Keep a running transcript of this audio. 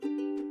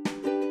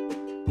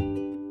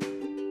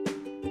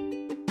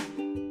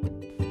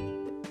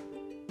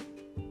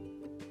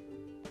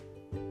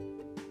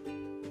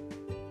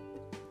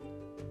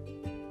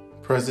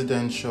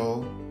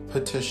Presidential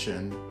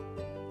Petition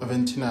of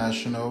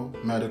International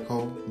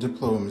Medical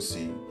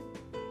Diplomacy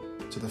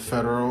to the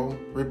Federal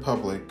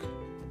Republic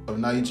of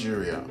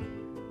Nigeria.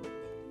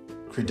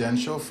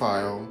 Credential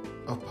File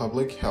of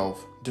Public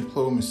Health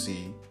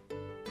Diplomacy,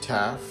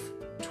 TAF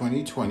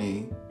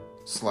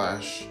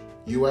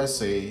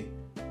 2020/USA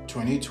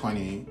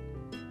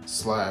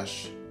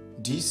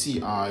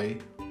 2020/DCI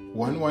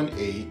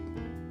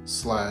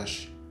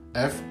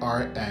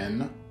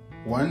 118/FRN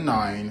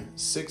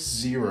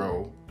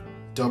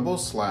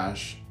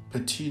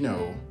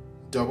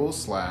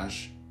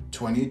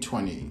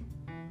 1960/Patino/2020.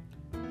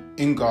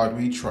 In God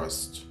We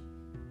Trust.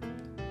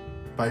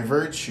 By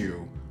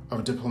virtue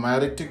of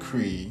diplomatic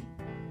decree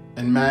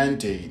and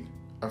mandate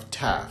of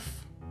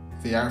TAF,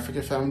 the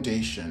Africa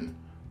Foundation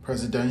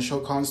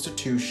Presidential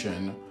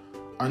Constitution,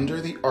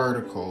 under the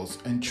Articles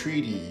and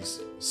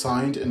Treaties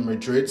signed in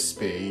Madrid,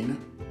 Spain,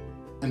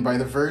 and by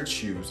the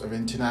virtues of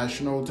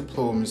international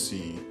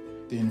diplomacy,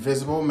 the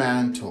invisible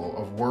mantle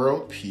of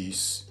world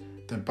peace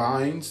that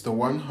binds the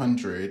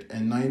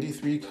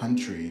 193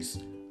 countries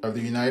of the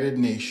United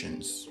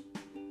Nations.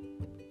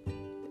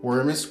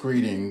 Warmest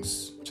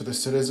greetings to the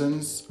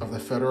citizens of the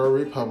Federal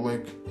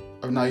Republic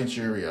of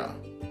Nigeria.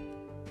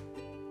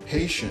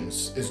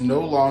 Patience is no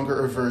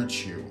longer a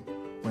virtue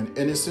when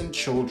innocent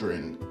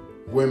children,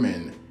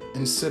 women,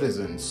 and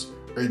citizens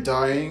are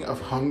dying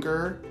of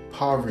hunger,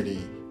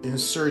 poverty,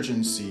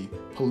 insurgency,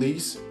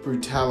 police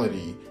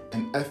brutality,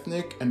 and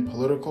ethnic and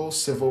political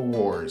civil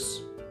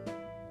wars.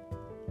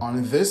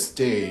 On this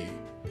day,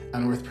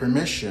 and with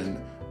permission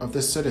of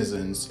the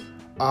citizens,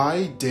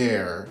 I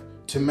dare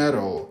to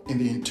meddle in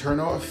the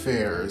internal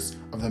affairs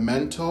of the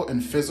mental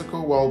and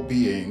physical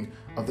well-being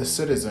of the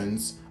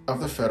citizens of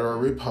the Federal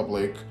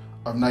Republic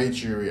of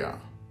Nigeria.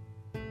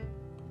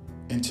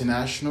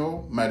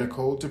 International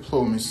medical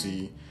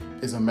diplomacy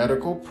is a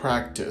medical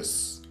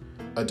practice,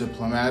 a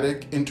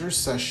diplomatic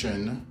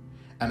intercession,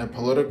 and a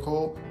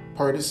political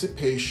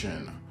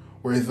participation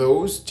where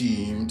those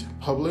deemed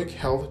public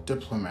health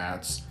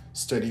diplomats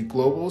study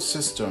global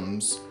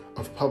systems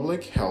of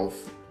public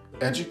health,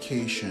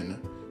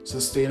 education,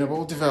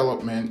 sustainable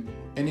development,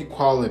 and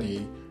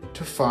equality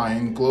to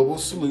find global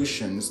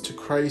solutions to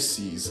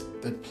crises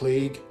that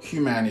plague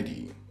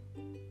humanity.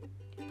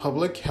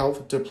 Public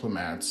health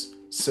diplomats,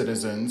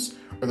 citizens,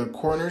 are the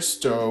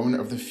cornerstone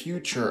of the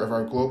future of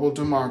our global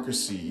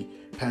democracy,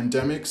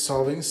 pandemic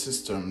solving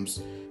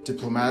systems,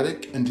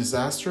 diplomatic and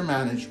disaster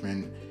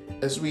management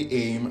as we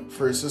aim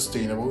for a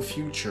sustainable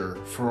future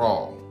for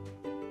all.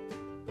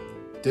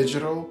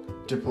 Digital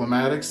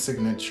Diplomatic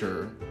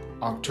Signature,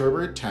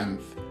 October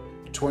 10th,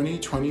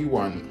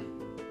 2021.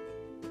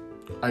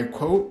 I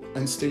quote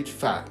and state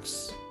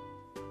facts.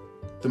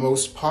 The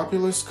most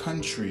populous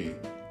country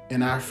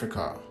in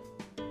Africa.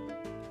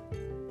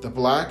 The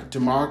Black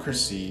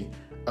democracy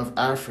of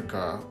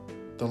Africa,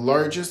 the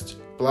largest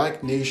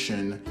Black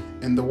nation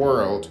in the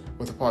world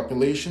with a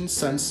population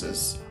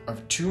census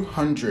of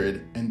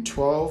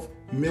 212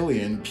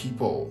 million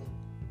people.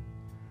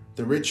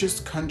 The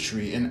richest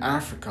country in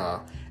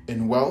Africa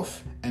in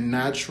wealth and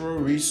natural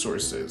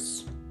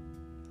resources.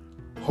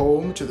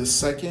 Home to the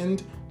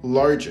second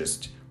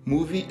largest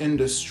movie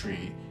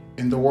industry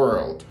in the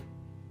world,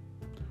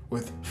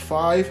 with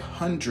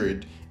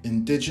 500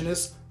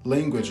 indigenous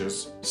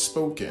languages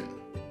spoken.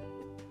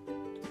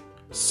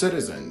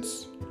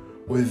 Citizens,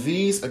 with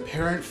these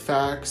apparent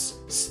facts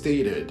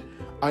stated,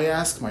 I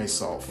ask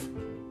myself,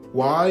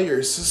 why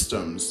your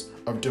systems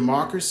of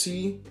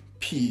democracy,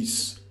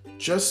 peace,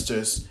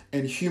 justice,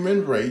 and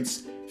human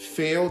rights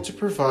fail to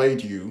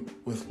provide you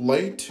with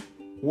light,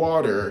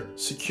 water,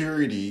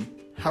 security,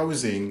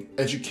 housing,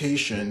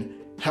 education,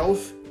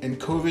 health, and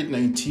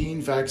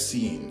COVID-19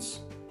 vaccines.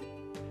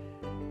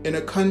 In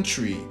a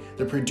country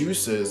that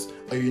produces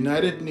a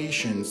United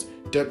Nations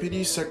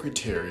Deputy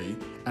Secretary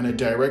and a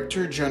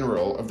Director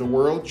General of the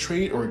World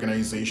Trade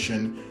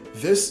Organization,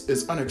 this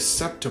is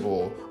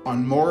unacceptable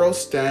on moral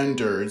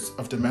standards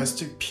of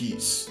domestic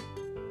peace.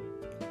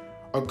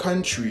 A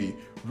country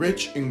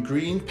rich in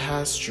green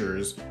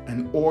pastures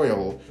and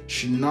oil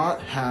should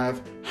not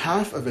have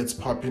half of its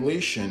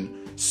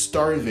population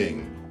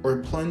starving or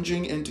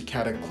plunging into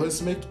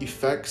cataclysmic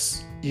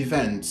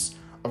events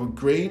of a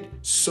great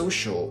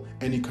social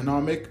and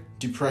economic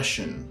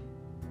depression.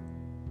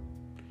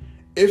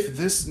 If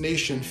this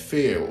nation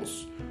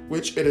fails,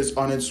 which it is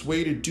on its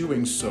way to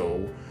doing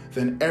so,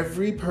 then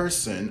every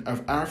person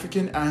of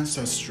African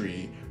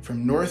ancestry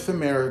from North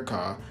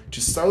America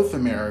to South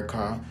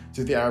America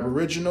to the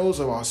Aboriginals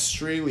of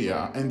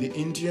Australia and the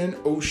Indian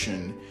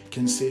Ocean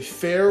can say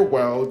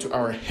farewell to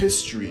our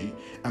history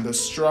and the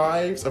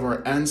strives of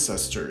our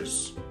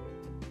ancestors.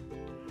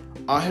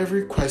 I have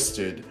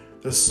requested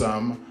the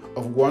sum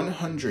of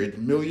 100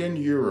 million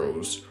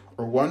euros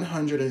or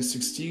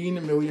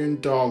 $116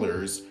 million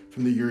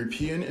from the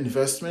European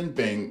Investment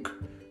Bank,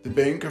 the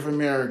Bank of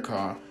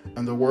America,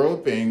 and the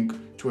World Bank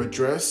to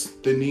address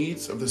the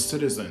needs of the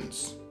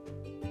citizens.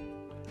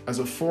 As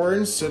a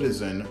foreign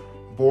citizen,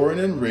 born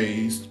and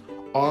raised,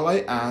 all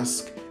I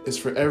ask is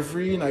for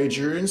every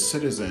Nigerian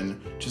citizen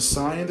to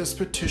sign this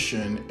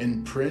petition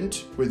in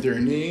print with their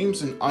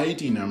names and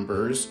ID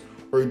numbers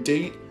or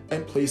date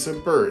and place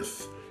of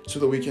birth so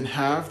that we can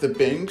have the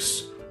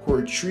banks who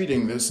are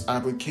treating this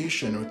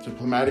application with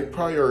diplomatic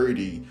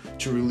priority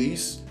to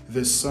release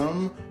this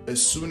sum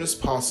as soon as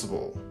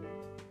possible.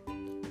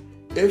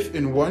 If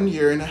in 1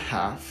 year and a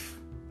half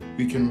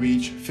we can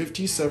reach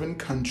 57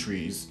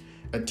 countries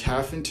at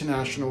TAF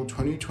International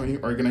 2020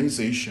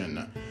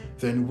 organization,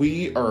 then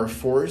we are a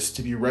force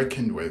to be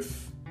reckoned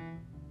with.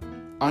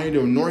 I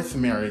know North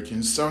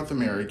Americans, South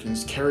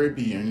Americans,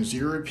 Caribbeans,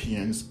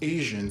 Europeans,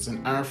 Asians,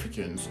 and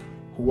Africans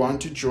who want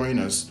to join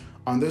us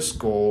on this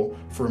goal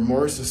for a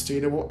more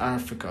sustainable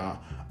Africa,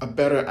 a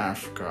better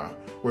Africa,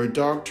 where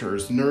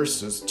doctors,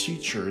 nurses,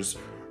 teachers,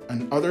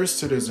 and other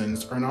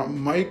citizens are not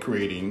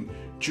migrating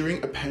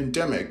during a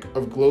pandemic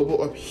of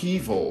global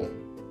upheaval,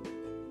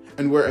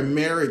 and where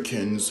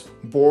Americans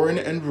born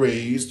and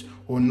raised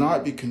will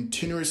not be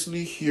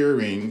continuously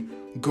hearing,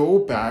 "Go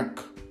back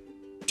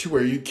to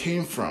where you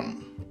came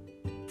from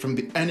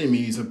the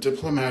enemies of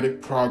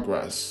diplomatic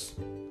progress."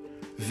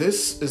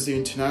 This is the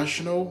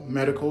international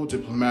medical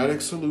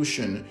diplomatic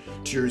solution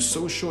to your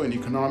social and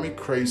economic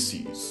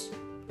crises.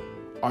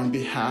 On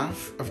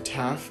behalf of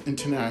TAF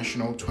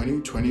International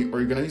 2020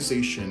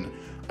 organization,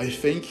 I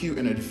thank you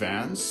in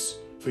advance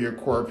for your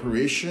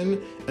cooperation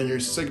and your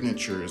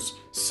signatures,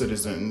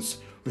 citizens.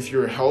 With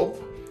your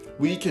help,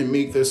 we can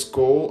make this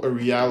goal a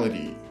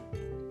reality.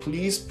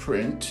 Please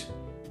print,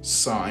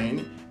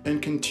 sign,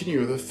 and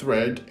continue the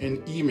thread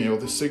and email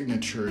the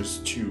signatures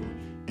to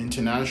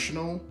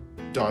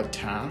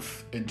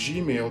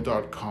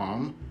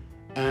international.taf@gmail.com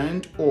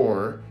and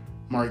or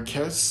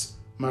Marquez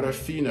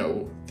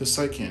Marafino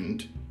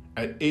II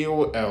at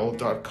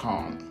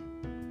AOL.com.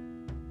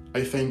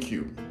 I thank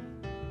you.